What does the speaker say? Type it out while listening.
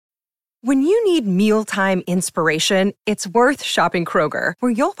When you need mealtime inspiration, it's worth shopping Kroger,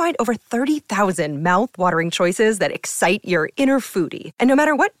 where you'll find over 30,000 mouth-watering choices that excite your inner foodie. And no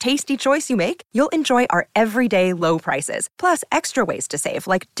matter what tasty choice you make, you'll enjoy our everyday low prices, plus extra ways to save,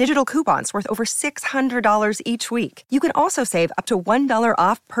 like digital coupons worth over $600 each week. You can also save up to $1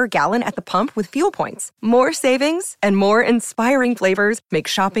 off per gallon at the pump with fuel points. More savings and more inspiring flavors make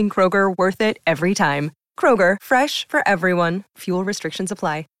shopping Kroger worth it every time. Kroger, fresh for everyone. Fuel restrictions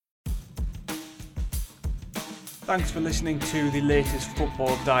apply. Thanks for listening to the latest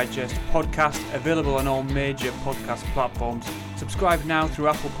Football Digest podcast, available on all major podcast platforms. Subscribe now through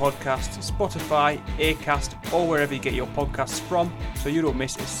Apple Podcasts, Spotify, Acast, or wherever you get your podcasts from, so you don't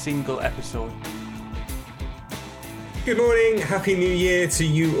miss a single episode. Good morning, Happy New Year to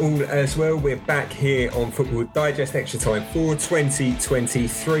you all as well. We're back here on Football Digest Extra Time for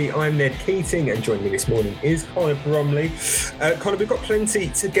 2023. I'm Ned Keating, and joining me this morning is Connor Bromley. Connor, we've got plenty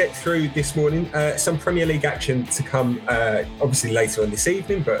to get through this morning. Some Premier League action to come, obviously later on this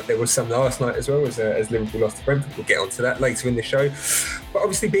evening, but there was some last night as well as Liverpool lost to Brentford. We'll get onto that later in the show. But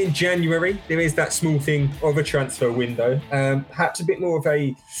obviously being January, there is that small thing of a transfer window. Perhaps a bit more of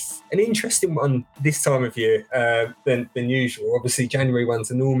an interesting one this time of year than usual. Obviously, January ones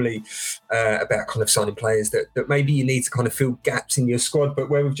are normally about kind of signing players that maybe you need to kind of fill gaps in your squad, but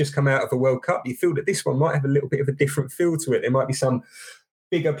where we've just come out of a World Cup, you feel that this one might have a little bit of a different feel to it. There might be some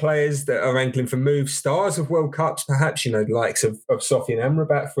bigger players that are angling for moves, stars of World Cups, perhaps, the likes of Sofiane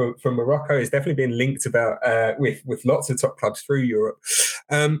Amrabat from Morocco is definitely been linked about with lots of top clubs through Europe.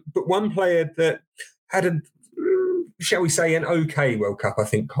 But one player that had shall we say, an okay World Cup, I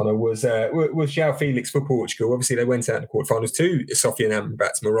think, Connor, was Joao Felix for Portugal. Obviously, they went out in the quarterfinals to Sofiane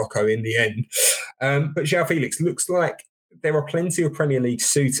Amrabat's Morocco in the end. But Joao Felix looks like there are plenty of Premier League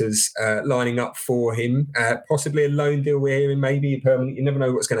suitors lining up for him. Possibly a loan deal we're hearing, maybe permanent. You never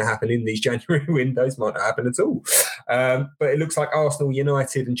know what's going to happen in these January windows. Might not happen at all. But it looks like Arsenal,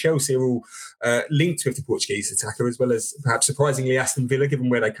 United and Chelsea are all linked with the Portuguese attacker, as well as perhaps surprisingly Aston Villa,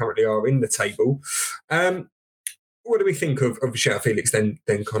 given where they currently are in the table. What do we think of Joao Felix then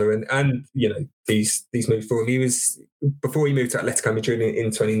Connor, and these moves for him? He was, before he moved to Atletico Madrid in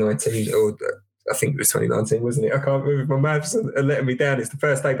 2019, or I think it was 2019, wasn't it? I can't remember, my maths are letting me down. It's the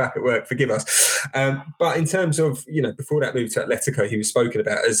first day back at work, forgive us. But in terms of, before that move to Atletico, he was spoken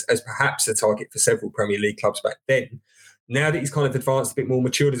about as perhaps a target for several Premier League clubs back then. Now that he's kind of advanced, a bit more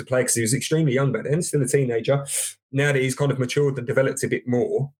matured as a player, because he was extremely young back then, still a teenager. Now that he's kind of matured and developed a bit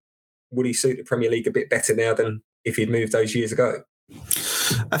more, would he suit the Premier League a bit better now than if he'd moved those years ago?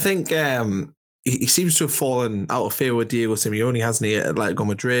 I think he seems to have fallen out of favour with Diego Simeone, hasn't he, at Atletico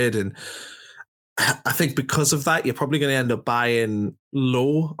Madrid? And I think because of that, you're probably going to end up buying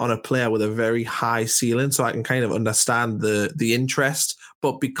low on a player with a very high ceiling. So I can kind of understand the interest.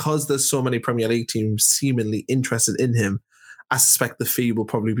 But because there's so many Premier League teams seemingly interested in him, I suspect the fee will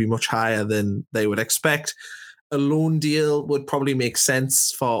probably be much higher than they would expect. A loan deal would probably make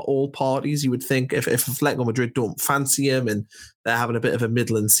sense for all parties. You would think if Atletico Madrid don't fancy him and they're having a bit of a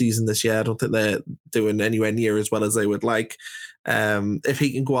middling season this year, I don't think they're doing anywhere near as well as they would like. If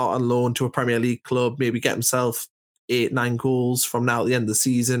he can go out on loan to a Premier League club, maybe get himself 8-9 goals from now at the end of the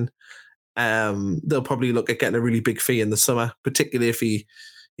season, they'll probably look at getting a really big fee in the summer, particularly if he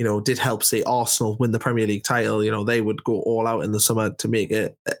did help, say, Arsenal win the Premier League title. They would go all out in the summer to make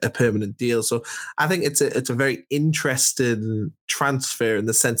it a permanent deal. So I think it's a very interesting transfer in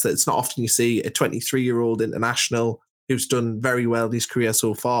the sense that it's not often you see a 23-year-old international who's done very well in his career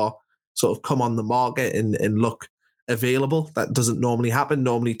so far sort of come on the market and look available. That doesn't normally happen.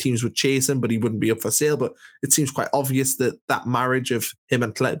 Normally teams would chase him, but he wouldn't be up for sale. But it seems quite obvious that marriage of him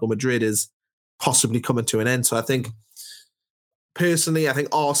and Atletico Madrid is possibly coming to an end. So I think, personally, I think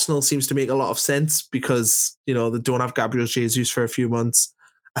Arsenal seems to make a lot of sense because, they don't have Gabriel Jesus for a few months.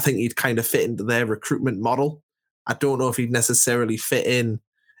 I think he'd kind of fit into their recruitment model. I don't know if he'd necessarily fit in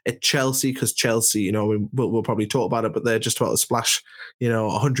at Chelsea because Chelsea, we'll probably talk about it, but they're just about to splash,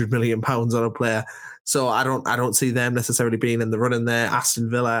 £100 million on a player. So I don't see them necessarily being in the running there. Aston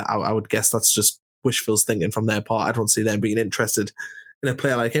Villa, I would guess that's just wishful thinking from their part. I don't see them being interested in a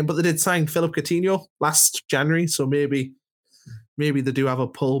player like him. But they did sign Philip Coutinho last January, so maybe they do have a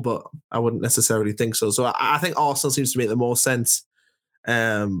pull, but I wouldn't necessarily think so. So I think Arsenal seems to make the more sense.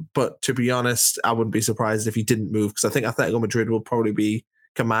 But to be honest, I wouldn't be surprised if he didn't move, because I think Atletico Madrid will probably be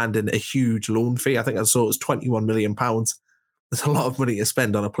commanding a huge loan fee. I think I saw it was £21 million. There's a lot of money to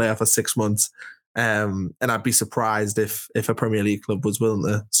spend on a player for 6 months. And I'd be surprised if a Premier League club was willing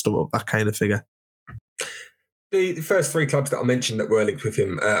to stomach that kind of figure. The first three clubs that I mentioned that were linked with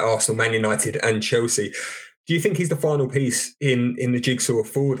him, Arsenal, Man United and Chelsea, Do you think he's the final piece in the jigsaw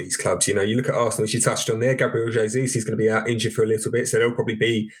for these clubs? You look at Arsenal, as you touched on there, Gabriel Jesus, he's going to be out injured for a little bit, so they'll probably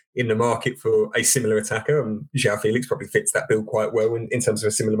be in the market for a similar attacker. And Joao Felix probably fits that bill quite well in terms of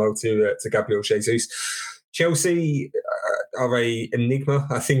a similar mold to Gabriel Jesus. Chelsea are a enigma,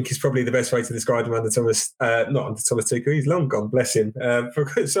 I think, is probably the best way to describe them under Thomas, not under Thomas Tuchel. He's long gone, bless him.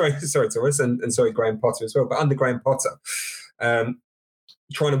 Sorry, Thomas, and sorry, Graham Potter as well. But under Graham Potter,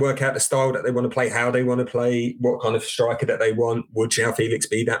 trying to work out the style that they want to play, how they want to play, what kind of striker that they want. Would Joao Felix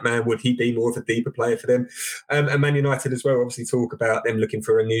be that man? Would he be more of a deeper player for them? And Man United as well, obviously talk about them looking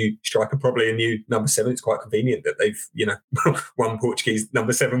for a new striker, probably a new number 7. It's quite convenient that they've, one Portuguese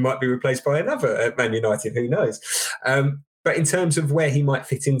number 7 might be replaced by another at Man United, who knows? But in terms of where he might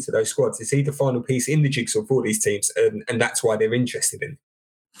fit into those squads, is he the final piece in the jigsaw for these teams? And that's why they're interested in him.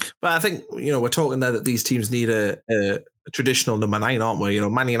 But I think, we're talking there that these teams need a traditional number 9, aren't we?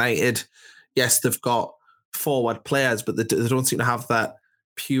 Man United, yes, they've got forward players, but they don't seem to have that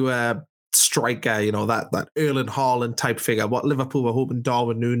pure striker, that Erling Haaland type figure. What Liverpool were hoping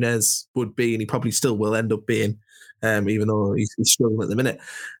Darwin Núñez would be, and he probably still will end up being, even though he's struggling at the minute.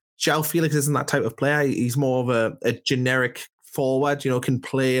 Joao Felix isn't that type of player. He's more of a generic forward, can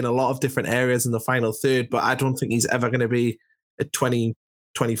play in a lot of different areas in the final third, but I don't think he's ever going to be a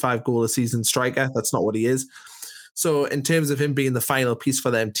 25 goal a season striker. That's not what he is. So in terms of him being the final piece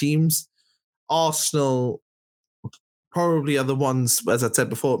for them teams, Arsenal probably are the ones, as I said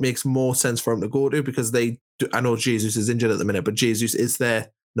before, it makes more sense for him to go to, because I know Jesus is injured at the minute, but Jesus is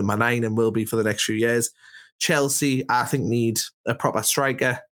their number 9 and will be for the next few years. Chelsea, I think, need a proper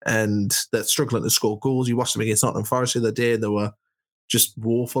striker, and they're struggling to score goals. You watched them against Nottingham Forest the other day, and they were just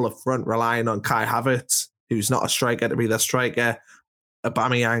woeful up front, relying on Kai Havertz, who's not a striker, to be their striker.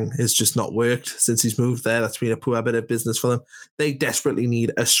 Aubameyang has just not worked since he's moved there. That's been a poor bit of business for them. They desperately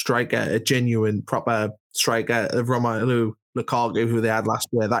need a striker, a genuine, proper striker, of Romelu Lukaku, who they had last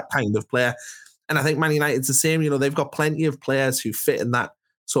year, that kind of player. And I think Man United's the same. They've got plenty of players who fit in that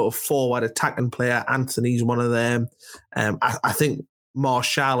sort of forward attacking player. Anthony's one of them. I think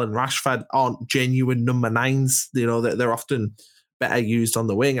Martial and Rashford aren't genuine number 9s. They're often better used on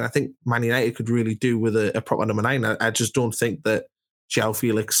the wing. And I think Man United could really do with a proper number 9. I just don't think that Joao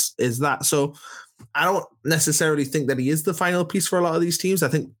Felix is that. So I don't necessarily think that he is the final piece for a lot of these teams. I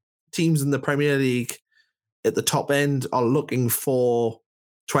think teams in the Premier League at the top end are looking for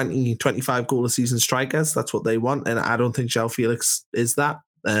 20, 25 goal a season strikers. That's what they want. And I don't think Joao Felix is that.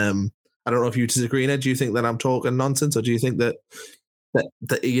 I don't know if you disagree, Ned. Do you think that I'm talking nonsense, or do you think that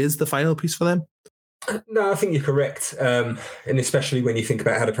he is the final piece for them? No, I think you're correct. And especially when you think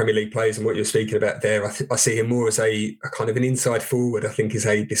about how the Premier League plays and what you're speaking about there, I see him more as a kind of an inside forward, I think is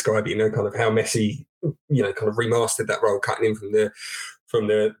how you describe it, kind of how Messi, kind of remastered that role, cutting in from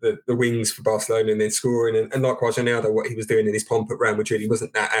the wings for Barcelona and then scoring. And likewise, Ronaldo, what he was doing in his pomp at Real Madrid, he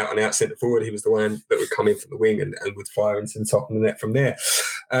wasn't that out and out centre forward. He was the one that would come in from the wing and would fire into the top of the net from there.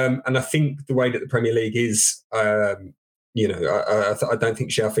 And I think the way that the Premier League is, I don't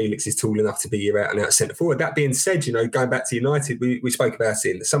think Joao Felix is tall enough to be your out and out centre forward. That being said, going back to United, we spoke about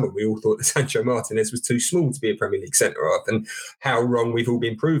it in the summer. We all thought that Sancho Martinez was too small to be a Premier League centre half, and how wrong we've all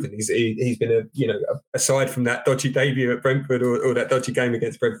been proven. He's been aside from that dodgy debut at Brentford or that dodgy game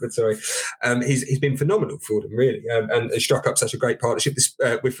against Brentford, he's been phenomenal for them, really, and struck up such a great partnership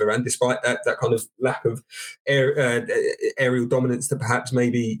with Varane, despite that kind of lack of aerial dominance that perhaps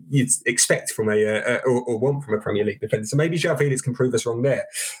maybe you'd expect from or want from a Premier League defender. So maybe Joao Felix can prove us wrong there,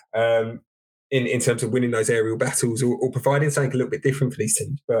 in terms of winning those aerial battles or providing something a little bit different for these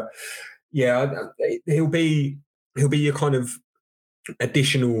teams. But yeah, he'll be your kind of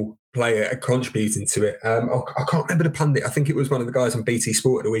additional player contributing to it. I can't remember the pundit. I think it was one of the guys on BT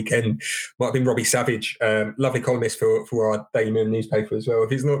Sport at the weekend. Might have been Robbie Savage, lovely columnist for our Daily Mirror newspaper as well.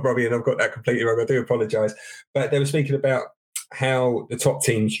 If it's not Robbie and I've got that completely wrong, I do apologise. But they were speaking about how the top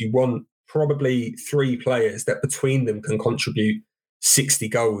teams, you want probably 3 players that between them can contribute 60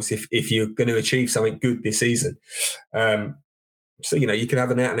 goals if you're going to achieve something good this season. So, you can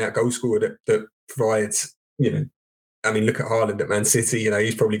have an out-and-out goal scorer that provides, look at Haaland at Man City,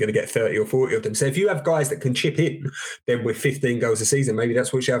 he's probably going to get 30 or 40 of them. So if you have guys that can chip in, then with 15 goals a season, maybe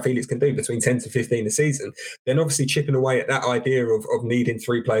that's what Joao Felix can do, between 10 to 15 a season, then obviously chipping away at that idea of needing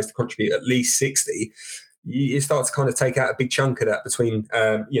 3 players to contribute at least 60, you start to kind of take out a big chunk of that between,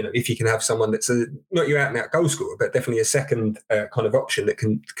 if you can have someone that's not your out-and-out goal scorer, but definitely a second kind of option that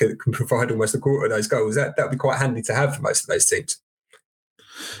can provide almost a quarter of those goals. That would be quite handy to have for most of those teams.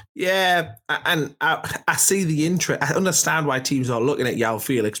 Yeah, and I see the interest. I understand why teams are looking at Joao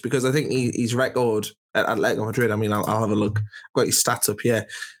Felix, because I think his record at Atletico Madrid, I'll have a look. I've got his stats up here.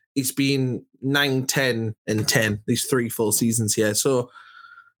 he's been 9, 10, and 10 these 3 full seasons here. So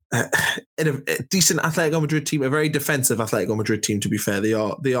in a decent Atletico Madrid team, a very defensive Atletico Madrid team, to be fair.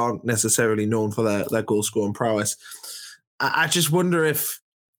 They aren't necessarily known for their goal scoring prowess. I just wonder if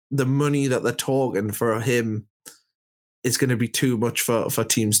the money that they're talking for him is going to be too much for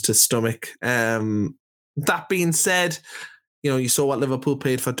teams to stomach. That being said, you saw what Liverpool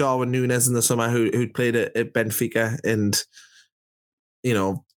paid for Darwin Núñez in the summer, who'd played at Benfica, and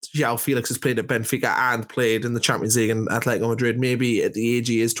Joao Felix has played at Benfica and played in the Champions League in Atletico Madrid. Maybe at the age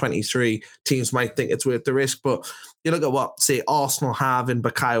he is, 23, teams might think it's worth the risk. But you look at what, say, Arsenal have in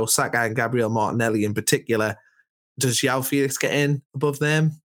Bukayo Saka and Gabriel Martinelli in particular. Does Joao Felix get in above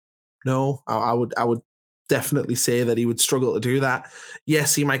them? No, I would definitely say that he would struggle to do that.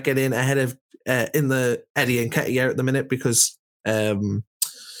 Yes, he might get in ahead of in the Eddie Nketiah at the minute because Gabriel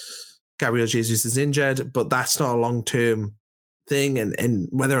Jesus is injured, but that's not a long-term thing. And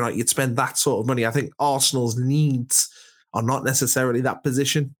whether or not you'd spend that sort of money, I think Arsenal's needs are not necessarily that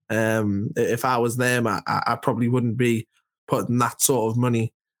position. If I was them, I probably wouldn't be putting that sort of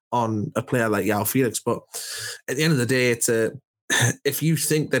money on a player like Joao Felix. But at the end of the day, if you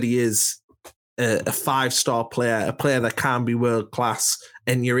think that he is a 5-star player, a player that can be world class,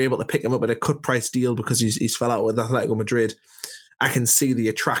 and you're able to pick him up at a cut price deal because he's fell out with Atletico Madrid, I can see the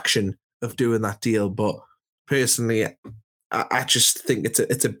attraction of doing that deal. But personally, I just think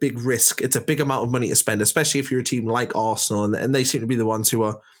it's a big risk. It's a big amount of money to spend, especially if you're a team like Arsenal, and they seem to be the ones who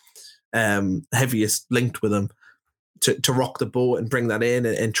are heaviest linked with them to rock the boat and bring that in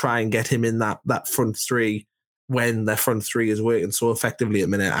and try and get him in that front three when their front three is working so effectively at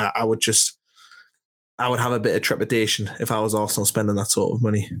the minute. I would have a bit of trepidation if I was Arsenal spending that sort of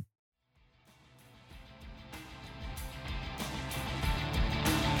money.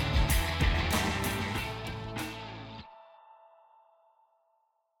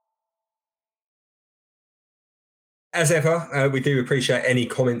 As ever, we do appreciate any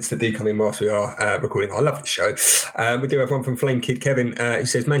comments that do come in whilst we are recording our lovely show. We do have one from Flame Kid Kevin, who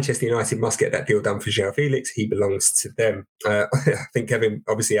says Manchester United must get that deal done for Joao Felix. He belongs to them. I think Kevin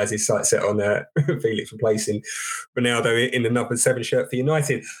obviously has his sights set on Felix replacing Ronaldo in the number 7 shirt for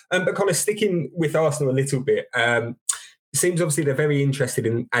United. But kind of sticking with Arsenal a little bit, it seems obviously they're very interested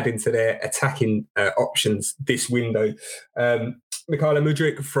in adding to their attacking options this window. Mikhailo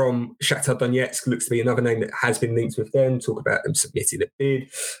Mudryk from Shakhtar Donetsk looks to be another name that has been linked with them. Talk about them submitting a bid.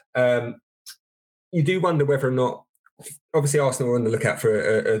 You do wonder whether or not, obviously Arsenal are on the lookout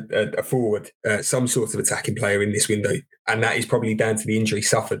for a forward, some sort of attacking player in this window, and that is probably down to the injury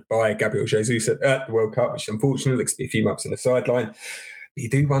suffered by Gabriel Jesus at the World Cup, which unfortunately looks to be a few months on the sideline. But you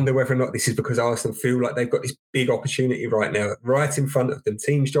do wonder whether or not this is because Arsenal feel like they've got this big opportunity right now, right in front of them,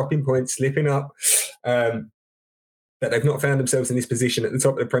 teams dropping points, slipping up, that they've not found themselves in this position at the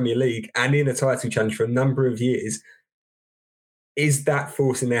top of the Premier League and in a title challenge for a number of years. Is that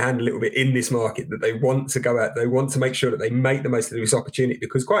forcing their hand a little bit in this market that they want to go out? They want to make sure that they make the most of this opportunity,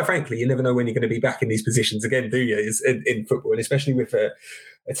 because quite frankly, you never know when you're going to be back in these positions again, do you, in football? And especially with a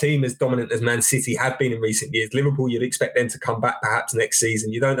team as dominant as Man City have been in recent years. Liverpool, you'd expect them to come back perhaps next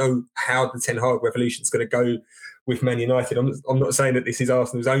season. You don't know how the Ten Hag revolution is going to go with Man United. I'm not saying that this is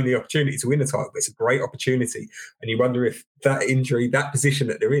Arsenal's only opportunity to win a title, but it's a great opportunity. And you wonder if that injury, that position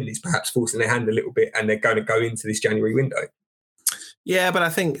that they're in, is perhaps forcing their hand a little bit, and they're going to go into this January window. Yeah, but I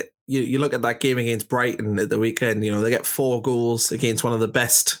think you look at that game against Brighton at the weekend, they get 4 goals against one of the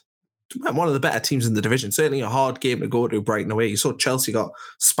better teams in the division. Certainly a hard game to go to, Brighton away. You saw Chelsea got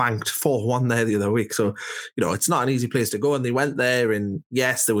spanked 4-1 there the other week. So, it's not an easy place to go. And they went there, and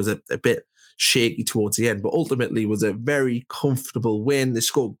yes, there was a bit shaky towards the end, but ultimately was a very comfortable win. They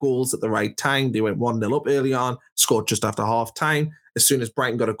scored goals at the right time. They went 1-0 up early on, scored just after half time. As soon as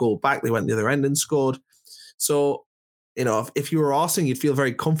Brighton got a goal back, they went the other end and scored. So, if you were Arsenal, you'd feel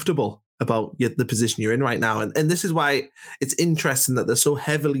very comfortable about the position you're in right now. And this is why it's interesting that they're so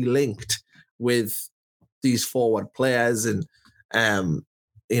heavily linked with these forward players. And,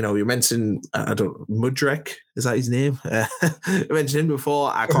 you mentioned, Mudryk, is that his name? I mentioned him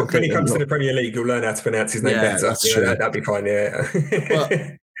before. I can't. When he comes to the Premier League, you'll learn how to pronounce his name better. That's true. That'd be fine, yeah. But,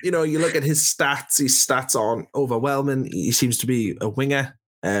 you look at his stats aren't overwhelming. He seems to be a winger,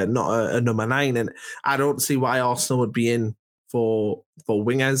 not a number 9. And I don't see why Arsenal would be in for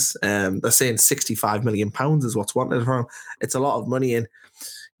wingers. They're saying £65 million is what's wanted from him. It's a lot of money. And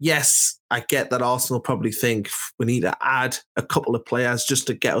yes, I get that Arsenal probably think we need to add a couple of players just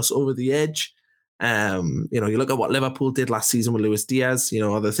to get us over the edge. You look at what Liverpool did last season with Luis Diaz.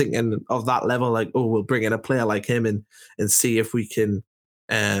 They're thinking of that level, like, we'll bring in a player like him and see if we can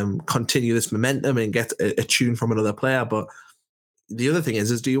continue this momentum and get a tune from another player. But the other thing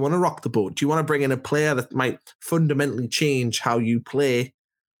is do you want to rock the boat? Do you want to bring in a player that might fundamentally change how you play,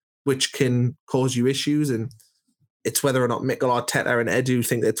 which can cause you issues? And it's whether or not Mikel Arteta and Edu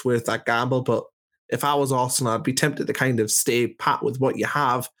think it's worth that gamble. But if I was Arsenal, I'd be tempted to kind of stay pat with what you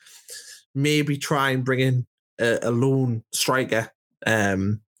have. Maybe try and bring in a lone striker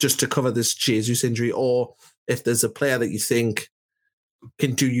just to cover this Jesus injury. Or if there's a player that you think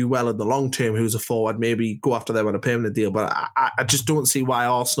can do you well in the long term who's a forward, maybe go after them on a permanent deal. But I just don't see why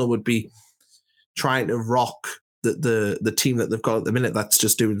Arsenal would be trying to rock the team that they've got at the minute that's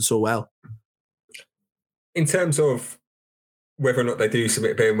just doing so well. In terms of whether or not they do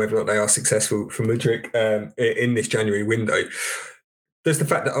submit a bid and whether or not they are successful for Mudryk in this January window, does the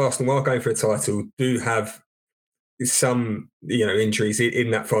fact that Arsenal are going for a title, do have some injuries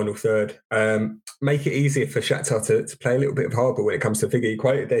in that final third, make it easier for Shakhtar to play a little bit of hardball when it comes to figure? You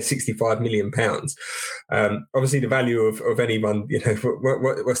quoted there £65 million. Obviously, the value of anyone,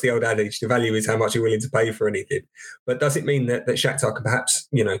 what's the old adage? The value is how much you're willing to pay for anything. But does it mean that Shakhtar can perhaps,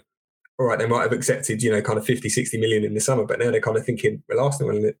 all right, they might have accepted, kind of 50, 60 million in the summer, but now they're kind of thinking, well, Arsenal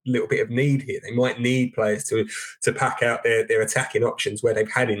are in a little bit of need here. They might need players to pack out their attacking options where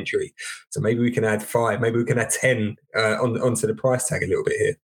they've had injury. So maybe we can add 5, maybe we can add 10 onto the price tag a little bit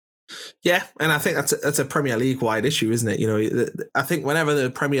here. Yeah, and I think that's a Premier League-wide issue, isn't it? I think whenever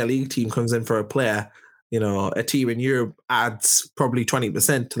the Premier League team comes in for a player, a team in Europe adds probably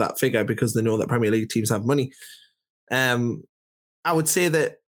 20% to that figure because they know that Premier League teams have money. I would say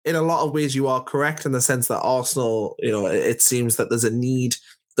that in a lot of ways, you are correct in the sense that Arsenal, it seems that there's a need,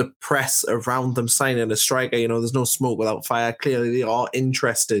 the press around them signing a striker, there's no smoke without fire. Clearly, they are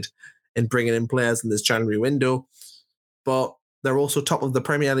interested in bringing in players in this January window, but they're also top of the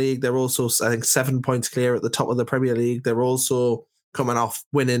Premier League. They're also, I think, 7 points clear at the top of the Premier League. They're also coming off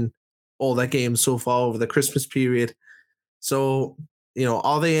winning all their games so far over the Christmas period. So,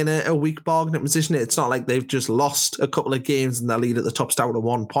 are they in a weak bargaining position? It's not like they've just lost a couple of games and their lead at the top's down to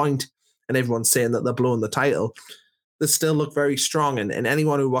 1 point and everyone's saying that they're blowing the title. They still look very strong. And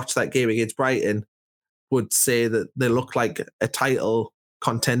anyone who watched that game against Brighton would say that they look like a title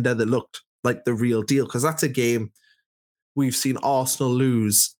contender. They looked like the real deal, because that's a game we've seen Arsenal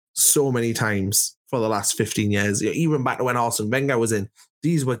lose so many times for the last 15 years. Even back to when Arsene Wenger was in,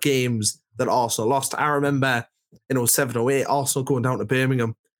 these were games that Arsenal lost. I remember in 07-08, Arsenal going down to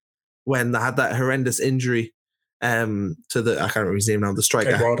Birmingham when they had that horrendous injury to the, I can't remember his name now, the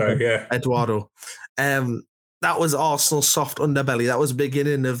striker. Eduardo. That was Arsenal's soft underbelly. That was the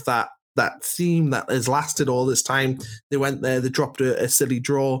beginning of that theme that has lasted all this time. They went there, they dropped a silly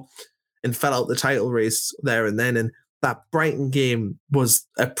draw and fell out the title race there and then. And that Brighton game was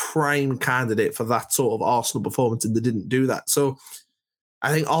a prime candidate for that sort of Arsenal performance, and they didn't do that. So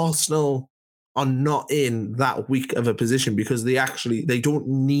I think Arsenal are not in that weak of a position because they don't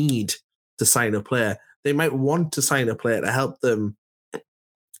need to sign a player. They might want to sign a player to help them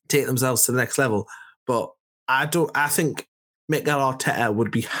take themselves to the next level. But I think Mikel Arteta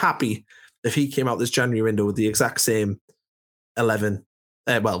would be happy if he came out this January window with the exact same 11,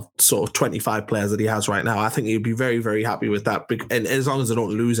 sort of 25 players that he has right now. I think he'd be very, very happy with that. And as long as they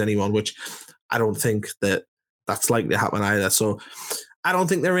don't lose anyone, which I don't think that's likely to happen either. So I don't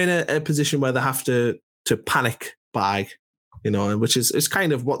think they're in a position where they have to panic buy, which is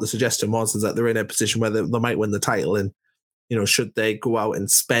kind of what the suggestion was, is that they're in a position where they might win the title, and, should they go out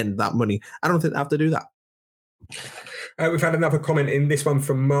and spend that money, I don't think they have to do that. We've had another comment in this one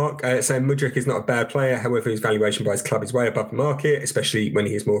from Mark saying Mudryk is not a bad player. However, his valuation by his club is way above the market, especially when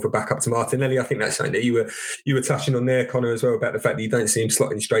he is more of a backup to Martinelli. I think that's something that you were touching on there, Connor, as well, about the fact that you don't see him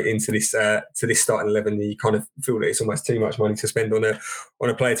slotting straight into this starting 11. You kind of feel that it's almost too much money to spend on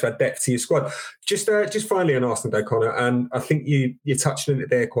a player to add depth to your squad. Just finally on Arsenal, though, Connor, and I think you touched on it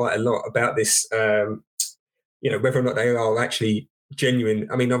there quite a lot about this. Whether or not they are actually genuine.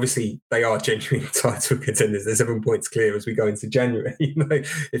 I mean, obviously they are genuine title contenders. They're 7 points clear as we go into January.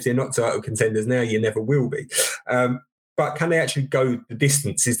 If they're not title contenders now, you never will be. But can they actually go the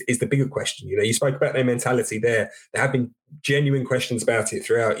distance is the bigger question. You spoke about their mentality there. There have been genuine questions about it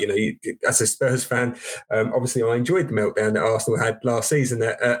throughout. As a Spurs fan, obviously I enjoyed the meltdown that Arsenal had last season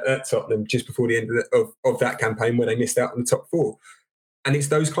at Tottenham just before the end of that campaign when they missed out on the top 4. And it's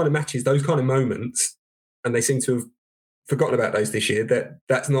those kind of matches, those kind of moments, and they seem to have forgotten about those this year.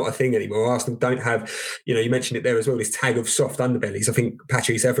 That's not a thing anymore. Arsenal don't have, you mentioned it there as well, this tag of soft underbellies. I think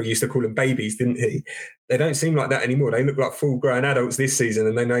Patrice Evra used to call them babies, didn't he? They don't seem like that anymore. They look like full-grown adults this season,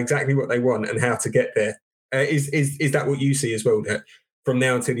 and they know exactly what they want and how to get there. Is that what you see as well, that from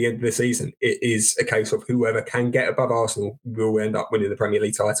now until the end of the season, it is a case of whoever can get above Arsenal will end up winning the Premier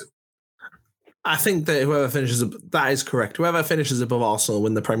League title? I think that whoever finishes, that is correct. Whoever finishes above Arsenal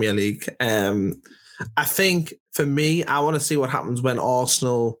win the Premier League. I think for me, I want to see what happens when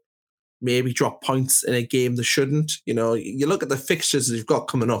Arsenal maybe drop points in a game they shouldn't. You know, you look at the fixtures that you've got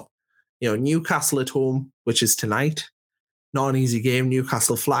coming up. You know, Newcastle at home, which is tonight. Not an easy game.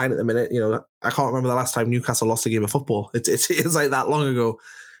 Newcastle flying at the minute. You know, I can't remember the last time Newcastle lost a game of football. It's like that long ago.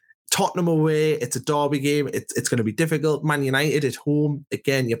 Tottenham away, it's a derby game. It's going to be difficult. Man United at home,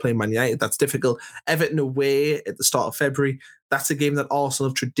 again, you're playing Man United. That's difficult. Everton away at the start of February. That's a game that Arsenal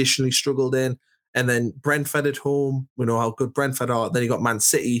have traditionally struggled in. And then Brentford at home. We know how good Brentford are. Then you got Man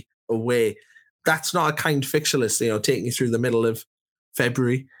City away. That's not a kind fixture list, you know, taking you through the middle of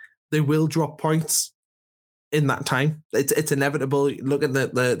February. They will drop points in that time. It's inevitable. Look at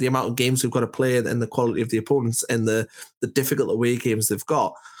the amount of games they've got to play and the quality of the opponents and the difficult away games they've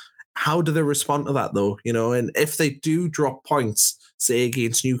got. How do they respond to that, though? You know, and if they do drop points, say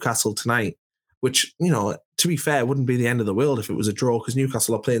against Newcastle tonight, which, you know, to be fair, wouldn't be the end of the world if it was a draw because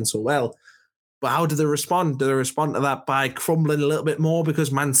Newcastle are playing so well. But how do they respond? Do they respond to that by crumbling a little bit more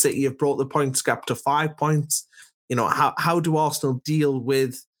because Man City have brought the points gap to 5 points? You know, how do Arsenal deal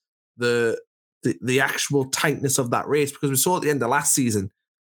with the actual tightness of that race? Because we saw at the end of last season,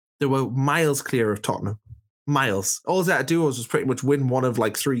 they were miles clear of Tottenham. Miles. All they had to do was pretty much win one of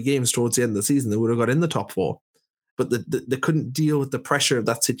like 3 games towards the end of the season. They would have got in the top 4. But they couldn't deal with the pressure of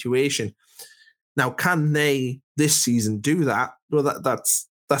that situation. Now, can they this season do that? Well,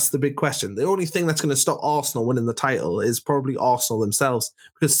 that's the big question. The only thing that's going to stop Arsenal winning the title is probably Arsenal themselves,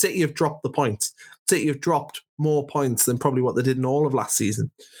 because City have dropped the points. City have dropped more points than probably what they did in all of last season.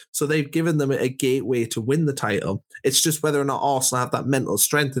 So they've given them a gateway to win the title. It's just whether or not Arsenal have that mental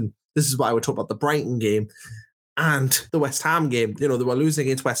strength. And this is why we talk about the Brighton game and the West Ham game. You know, they were losing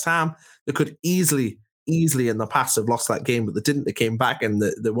against West Ham. They could easily in the past have lost that game, but they didn't. They came back and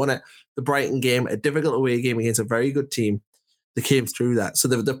they won it. The Brighton game, a difficult away game against a very good team. They came through that. So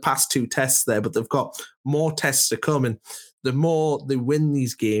they've passed 2 tests there, but they've got more tests to come. And the more they win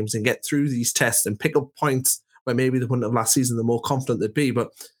these games and get through these tests and pick up points where maybe they wouldn't have last season, the more confident they'd be. But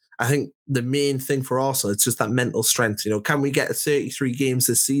I think the main thing for Arsenal, it's just that mental strength. You know, can we get 33 games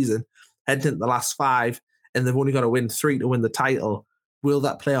this season, heading into the last 5, and they've only got to win 3 to win the title? Will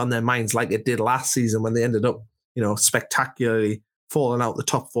that play on their minds like it did last season when they ended up, you know, spectacularly falling out the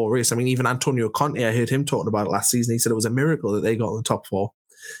top 4 race? I mean, even Antonio Conte, I heard him talking about it last season. He said it was a miracle that they got in the top 4.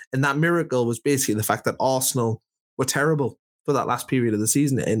 And that miracle was basically the fact that Arsenal were terrible for that last period of the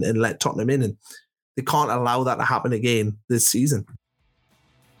season and let Tottenham in. And they can't allow that to happen again this season.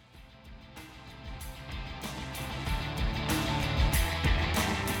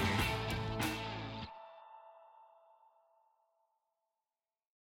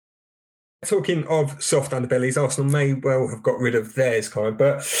 Talking of soft underbellies, Arsenal may well have got rid of theirs, Colin,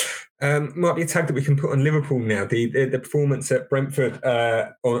 but might be a tag that we can put on Liverpool now. The performance at Brentford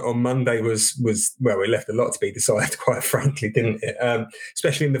on Monday was well, it left a lot to be desired, quite frankly, didn't it?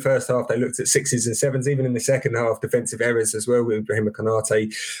 Especially in the first half, they looked at 6s and 7s. Even in the second half, defensive errors as well with Brahima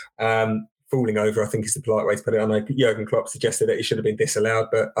Konate falling over, I think is the polite way to put it. I know Jurgen Klopp suggested that he should have been disallowed,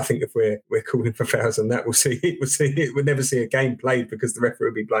 but I think if we're calling for fouls on that, we'll never see a game played because the referee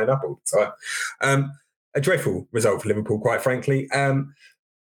will be blown up all the time. A dreadful result for Liverpool, quite frankly. I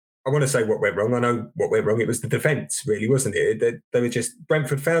want to say what went wrong. I know what went wrong. It was the defence, really, wasn't it? They were just,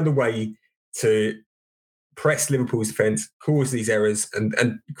 Brentford found a way to press Liverpool's defence, cause these errors, and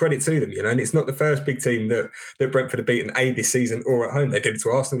credit to them, you know. And it's not the first big team that Brentford have beaten this season or at home. They did it to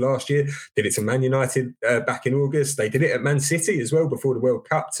Arsenal last year, did it to Man United back in August. They did it at Man City as well before the World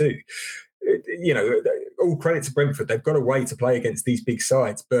Cup too. You know, all credit to Brentford. They've got a way to play against these big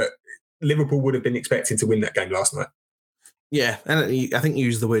sides, but Liverpool would have been expecting to win that game last night. Yeah, and I think you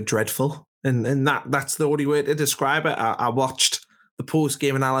used the word dreadful, and that's the only way to describe it. I watched the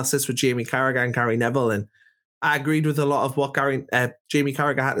post-game analysis with Jamie Carragher and Gary Neville, and I agreed with a lot of what Jamie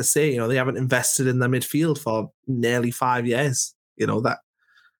Carragher had to say. You know, they haven't invested in their midfield for nearly 5 years. You know, that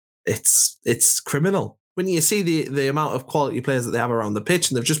it's criminal. When you see the amount of quality players that they have around the pitch,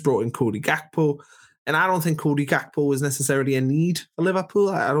 and they've just brought in Cody Gakpo, and I don't think Cody Gakpo was necessarily a need for Liverpool.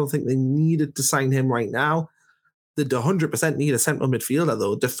 I don't think they needed to sign him right now. They 100% need a central midfielder,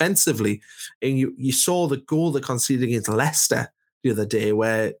 though, defensively. And you saw the goal they conceded against Leicester the other day,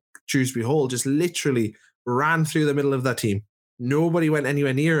 where Dewsbury Hall just literally ran through the middle of their team. Nobody went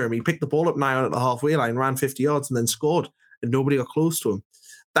anywhere near him. He picked the ball up now at the halfway line, ran 50 yards, and then scored, and nobody got close to him.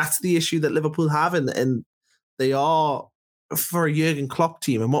 That's the issue that Liverpool have, and they are, for a Jurgen Klopp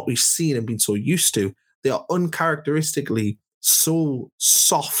team, and what we've seen and been so used to, they are uncharacteristically so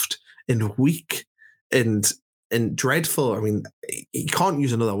soft and weak, and and dreadful. I mean, you can't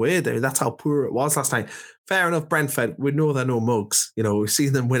use another word. That's how poor it was last night. Fair enough, Brentford, we know they're no mugs. You know, we've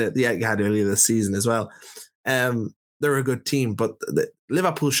seen them win at the Etihad earlier this season as well. They're a good team, but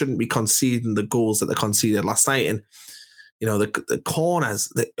Liverpool shouldn't be conceding the goals that they conceded last night. And, you know, the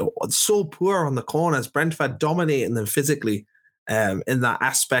corners, they're so poor on the corners. Brentford dominating them physically in that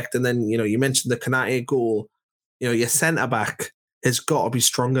aspect. And then, you know, you mentioned the Konate goal. You know, your centre-back has got to be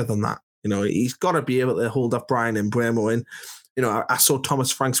stronger than that. You know, he's got to be able to hold up Brian and Mbeumo. And, you know, I saw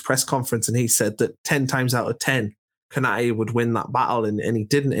Thomas Frank's press conference and he said that 10 times out of 10, Konate would win that battle, and he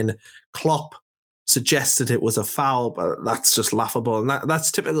didn't. And Klopp suggested it was a foul, but that's just laughable. And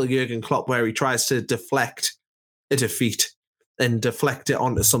that's typical Jurgen Klopp, where he tries to deflect a defeat and deflect it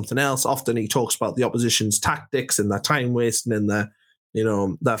onto something else. Often he talks about the opposition's tactics and their time wasting and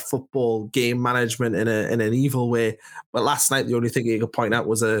their football game management in an evil way. But last night, the only thing he could point out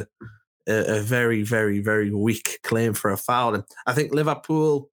was a very, very, very weak claim for a foul. And I think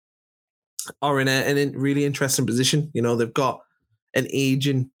Liverpool are in a really interesting position. You know, they've got an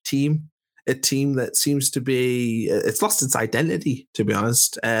aging team, a team that seems to be, it's lost its identity, to be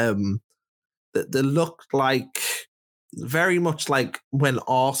honest. They look like, very much like when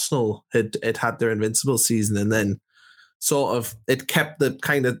Arsenal had their invincible season, and then sort of it kept the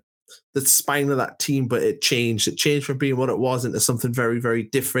kind of the spine of that team, but it changed. It changed from being what it was into something very, very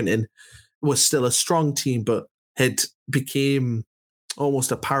different, and was still a strong team, but had became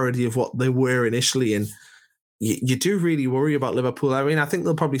almost a parody of what they were initially. And you do really worry about Liverpool. I mean, I think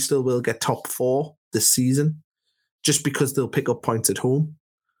they'll probably still will get top 4 this season, just because they'll pick up points at home.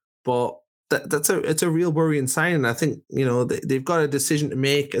 But it's a real worrying sign. And I think, you know, they've got a decision to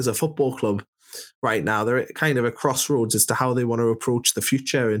make as a football club right now. They're at kind of a crossroads as to how they want to approach the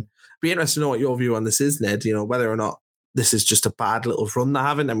future. And be interested to know what your view on this is, Ned, you know, whether or not this is just a bad little run they're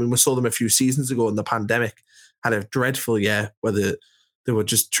having. I mean, we saw them a few seasons ago in the pandemic, had a dreadful year, whether they were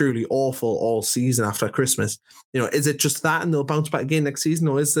just truly awful all season after Christmas. You know, is it just that and they'll bounce back again next season,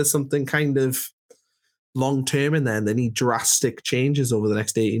 or is there something kind of long-term in there and they need drastic changes over the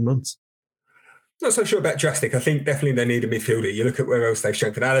next 18 months? Not so sure about drastic. I think definitely they need a midfielder. You look at where else they've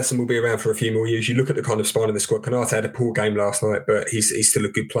strengthened. Alisson will be around for a few more years. You look at the kind of spine of the squad. Konate had a poor game last night, but he's still a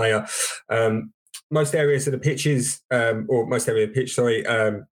good player. Most areas of the pitches, they've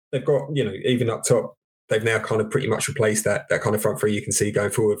got, you know, even up top, they've now kind of pretty much replaced that kind of front three you can see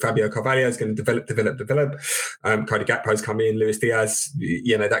going forward. Fabio Carvalho is going to develop. Cody Gakpo's come in. Luis Diaz,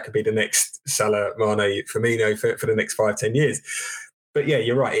 you know, that could be the next Salah, Mane, Firmino for the next 5-10 years. But yeah,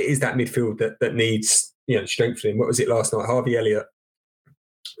 you're right. It is that midfield that needs, you know, strengthening. What was it last night? Harvey Elliott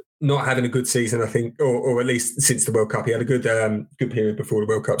not having a good season, I think, or at least since the World Cup. He had a good period before the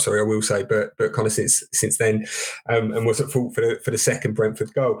World Cup. Sorry, I will say, but kind of since then, and was at fault for the second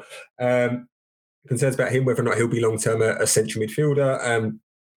Brentford goal. Concerns about him, whether or not he'll be long term a central midfielder.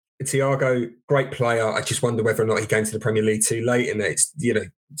 Thiago, great player. I just wonder whether or not he came to the Premier League too late and it's, you know,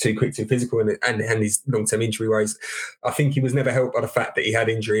 too quick, too physical, and his long-term injury worries. I think he was never helped by the fact that he had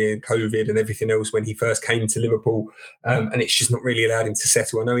injury and COVID and everything else when he first came to Liverpool, and it's just not really allowed him to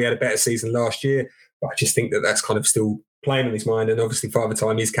settle. I know he had a better season last year, but I just think that that's kind of still playing on his mind, and obviously Father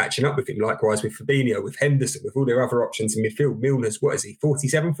Time is catching up with him, likewise with Fabinho, with Henderson, with all their other options in midfield. Milner's, what is he,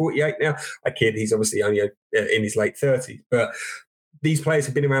 47, 48 now? I kid, he's obviously only in his late 30s, but these players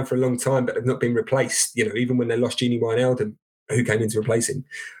have been around for a long time, but have not been replaced. You know, even when they lost Gini Wijnaldum, who came in to replace him.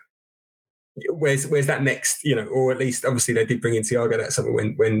 Where's that next? You know, or at least obviously they did bring in Thiago that summer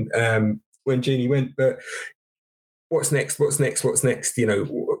when Gini went. But what's next? You know,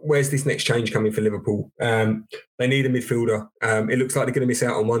 where's this next change coming for Liverpool? They need a midfielder. It looks like they're going to miss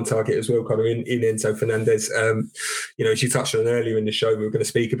out on one target as well, kind of in Enzo Fernandez. You know, as you touched on earlier in the show, we were going to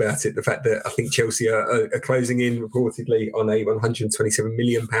speak about it. The fact that I think Chelsea are closing in reportedly on a £127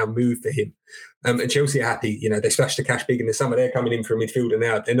 million move for him. And Chelsea are happy. You know, they splashed the cash big in the summer. They're coming in for a midfielder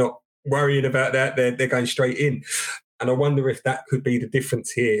now. They're not worrying about that. They're going straight in. And I wonder if that could be the difference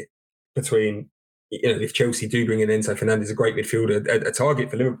here between, you know, if Chelsea do bring in Enzo Fernandez, a great midfielder, a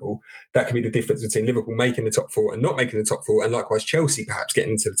target for Liverpool, that can be the difference between Liverpool making the top 4 and not making the top 4, and likewise Chelsea perhaps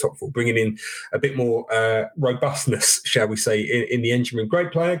getting into the top 4, bringing in a bit more robustness, shall we say, in the engine room.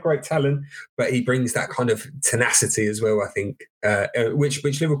 Great player, great talent, but he brings that kind of tenacity as well, I think,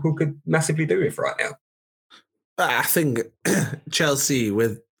 which Liverpool could massively do with right now. I think Chelsea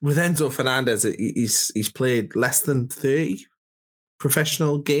with Enzo Fernandez, he's played less than 30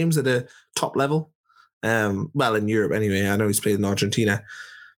 professional games at a top level. Well, in Europe anyway. I know he's played in Argentina.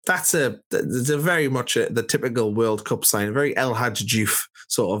 That's a very much the typical World Cup sign, very El Hadji Diouf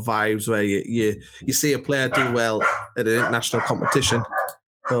sort of vibes, where you see a player do well at an international competition,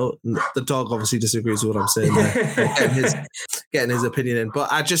 Well, the dog obviously disagrees with what I'm saying there. Getting his opinion in.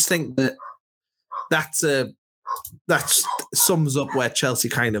 But I just think that sums up where Chelsea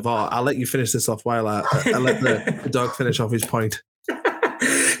kind of are. I'll let you finish this off while I let the dog finish off his point.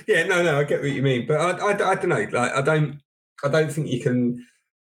 Yeah, no, I get what you mean. But I don't know. Like, I don't think you can...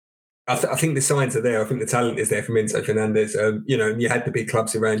 I think the signs are there. I think the talent is there from Enzo Fernandez. You had the big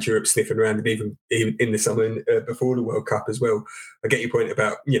clubs around Europe sniffing around, and even in the summer before the World Cup as well. I get your point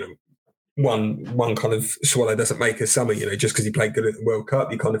about one kind of swallow doesn't make a summer. Just because he played good at the World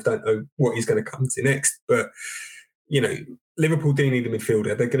Cup, you kind of don't know what he's going to come to next. But Liverpool do need a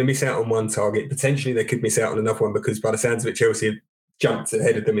midfielder. They're going to miss out on one target. Potentially, they could miss out on another one because by the sounds of it, Chelsea have jumped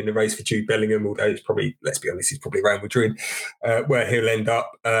ahead of them in the race for Jude Bellingham, although it's probably, let's be honest, he's probably Real Madrid, where he'll end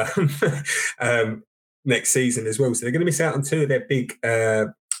up next season as well. So they're going to miss out on two of their big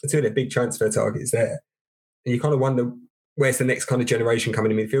transfer targets there. And you kind of wonder where's the next kind of generation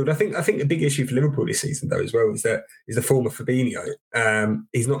coming in midfield. I think the big issue for Liverpool this season, though, as well, is the form of Fabinho.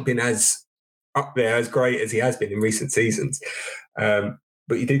 He's not been as up there as great as he has been in recent seasons.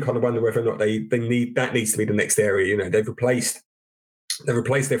 But you do kind of wonder whether or not they need that needs to be the next area. They've replaced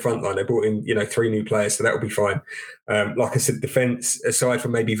their front line. They brought in, 3 new players, so that will be fine. Like I said, defence, aside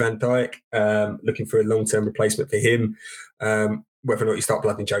from maybe Van Dijk, looking for a long-term replacement for him. Whether or not you start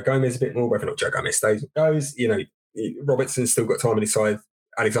blooding Joe Gomez a bit more, whether or not Joe Gomez stays or goes. Robertson's still got time in his side.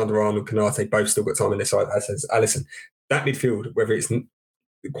 Alexander-Arnold, Konate, both still got time in their side, as has Alisson. That midfield, whether it's...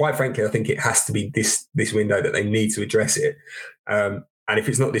 Quite frankly, I think it has to be this window that they need to address it. And if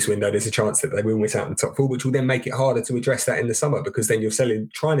it's not this window, there's a chance that they will miss out on the top 4, which will then make it harder to address that in the summer, because then you're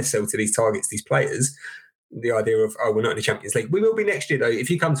trying to sell to these targets, these players, the idea of, we're not in the Champions League. We will be next year, though. If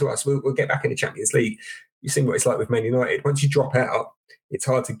you come to us, we'll get back in the Champions League. You've seen what it's like with Man United. Once you drop out, it's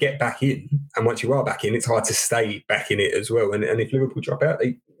hard to get back in. And once you are back in, it's hard to stay back in it as well. And if Liverpool drop out,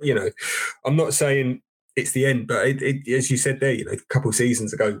 I'm not saying it's the end, but it, as you said there, a couple of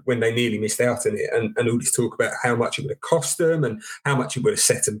seasons ago when they nearly missed out on it, and all this talk about how much it would have cost them and how much it would have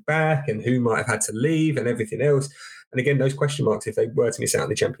set them back and who might have had to leave and everything else. And again, those question marks, if they were to miss out on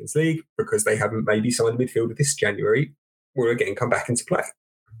the Champions League because they haven't maybe signed a midfielder this January, will again come back into play.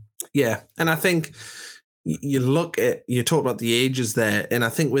 Yeah, and I think you talk about the ages there, and I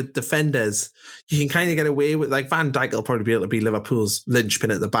think with defenders, you can kind of get away with, like, Van Dijk will probably be able to be Liverpool's linchpin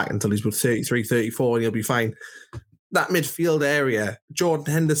at the back until he's with 33, 34, and he'll be fine. That midfield area, Jordan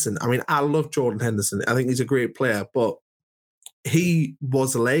Henderson, I love Jordan Henderson. I think he's a great player, but he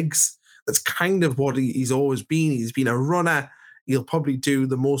was legs. That's kind of what he's always been. He's been a runner. He'll probably do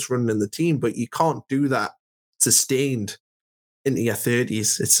the most running in the team, but you can't do that sustained into your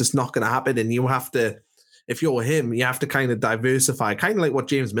 30s. It's just not going to happen, and you have to... If you're him, you have to kind of diversify, kind of like what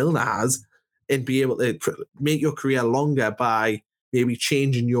James Milner has, and be able to make your career longer by maybe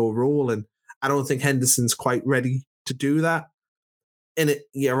changing your role. And I don't think Henderson's quite ready to do that. And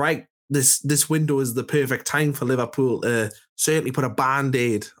you're right, this window is the perfect time for Liverpool to certainly put a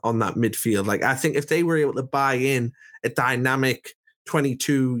Band-Aid on that midfield. Like, I think if they were able to buy in a dynamic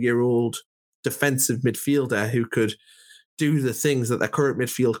 22-year-old defensive midfielder who could do the things that their current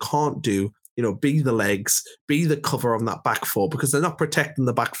midfield can't do, be the legs, be the cover on that back four, because they're not protecting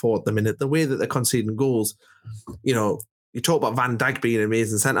the back four at the minute. The way that they're conceding goals, you talk about Van Dijk being an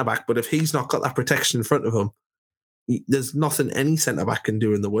amazing centre-back, but if he's not got that protection in front of him, there's nothing any centre-back can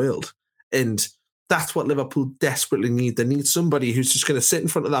do in the world. And that's what Liverpool desperately need. They need somebody who's just going to sit in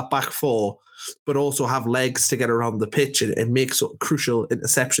front of that back four, but also have legs to get around the pitch and make sort of crucial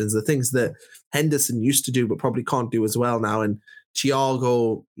interceptions, the things that Henderson used to do but probably can't do as well now. And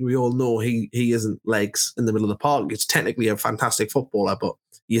Thiago, we all know he isn't legs in the middle of the park. He's technically a fantastic footballer, but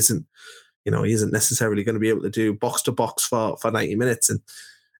he isn't necessarily going to be able to do box to box for 90 minutes. And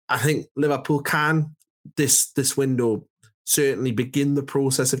I think Liverpool can this window certainly begin the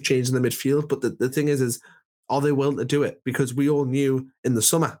process of changing the midfield. But the thing is are they willing to do it? Because we all knew in the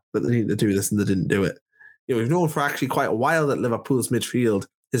summer that they needed to do this and they didn't do it. We've known for actually quite a while that Liverpool's midfield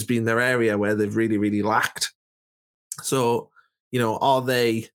has been their area where they've really, really lacked. So, are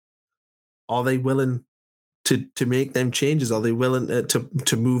they willing to make them changes? Are they willing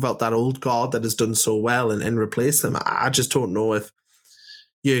to move out that old guard that has done so well and replace them? I just don't know if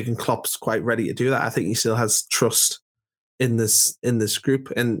Jurgen Klopp's quite ready to do that. I think he still has trust in this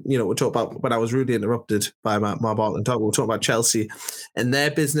group. And, we talk about, when I was rudely interrupted by my Barton talk, we're talking about Chelsea and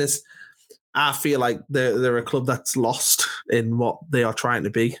their business. I feel like they're a club that's lost in what they are trying to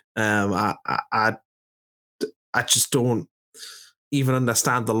be. I just don't even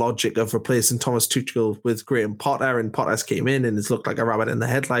understand the logic of replacing Thomas Tuchel with Graham Potter, and Potter's came in and has looked like a rabbit in the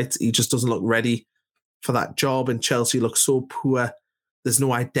headlights. He just doesn't look ready for that job, and Chelsea look so poor There's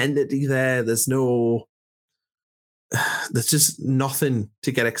no identity there. There's just nothing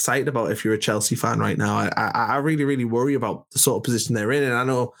to get excited about if you're a Chelsea fan right now. I really, really worry about the sort of position they're in. And I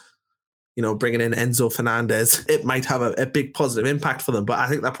know, bringing in Enzo Fernandez, it might have a big positive impact for them. But I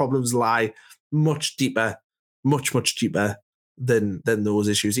think their problems lie much deeper, much, much deeper than those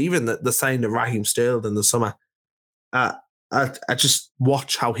issues. Even the signing of Raheem Sterling in the summer, I just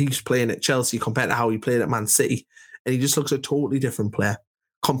watch how he's playing at Chelsea compared to how he played at Man City. And he just looks a totally different player,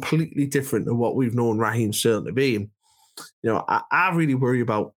 completely different to what we've known Raheem Sterling to be. And, I really worry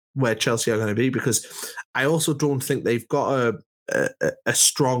about where Chelsea are going to be, because I also don't think they've got a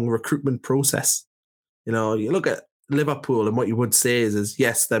strong recruitment process. You look at Liverpool and what you would say is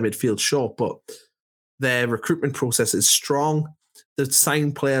yes, their midfield short, but their recruitment process is strong. They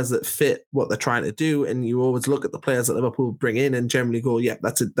sign players that fit what they're trying to do, and you always look at the players that Liverpool bring in and generally go, yeah,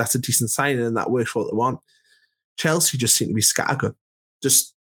 that's a decent signing and that works for what they want. Chelsea just seem to be scattergun.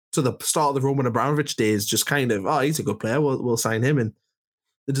 Just to the start of the Roman Abramovich days, just kind of, he's a good player, we'll sign him. And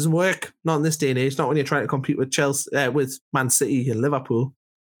it doesn't work. Not in this day and age. Not when you're trying to compete with Chelsea, with Man City and Liverpool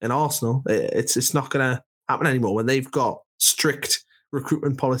and Arsenal. It's not going to happen anymore when they've got strict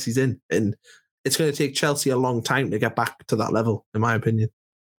recruitment policies in. And it's going to take Chelsea a long time to get back to that level, in my opinion.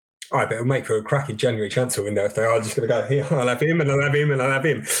 I bet it'll make for a cracking January transfer window if they are just going to go, here, I'll have him and I'll have him and I'll have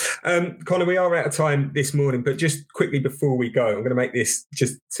him. Connor, we are out of time this morning, but just quickly before we go, I'm going to make this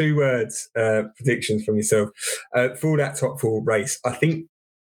just 2 words, predictions from yourself. For that top 4 race, I think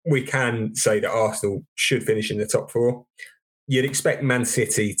we can say that Arsenal should finish in the top 4. You'd expect Man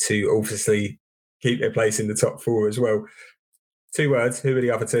City to obviously keep their place in the top 4 as well. 2 words, who are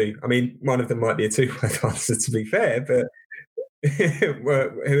the other 2? I mean, one of them might be a 2-word answer, to be fair, but who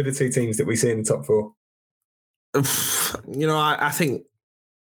are the 2 teams that we see in the top 4? I think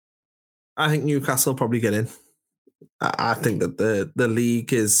Newcastle probably get in. I think that the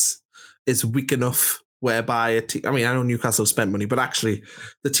league is weak enough whereby a team, I know Newcastle spent money, but actually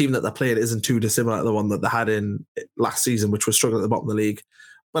the team that they played isn't too dissimilar to the one that they had in last season, which was struggling at the bottom of the league.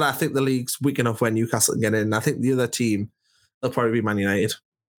 But I think the league's weak enough where Newcastle can get in. I think the other team will probably be Man United.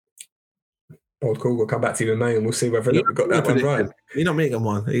 Oh, cool. We'll come back to you in May and we'll see whether we've got that one right. You're not making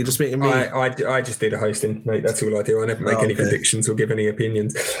one. Are you just making me? I just do the hosting, mate. That's all I do. I never make any predictions or give any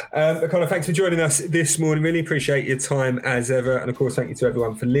opinions. Connor, thanks for joining us this morning. Really appreciate your time as ever. And of course, thank you to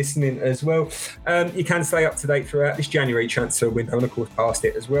everyone for listening as well. You can stay up to date throughout this January transfer window and of course past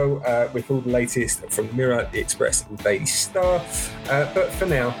it as well, with all the latest from the Mirror, the Express and Daily Star. But for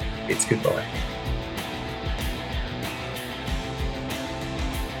now, it's goodbye.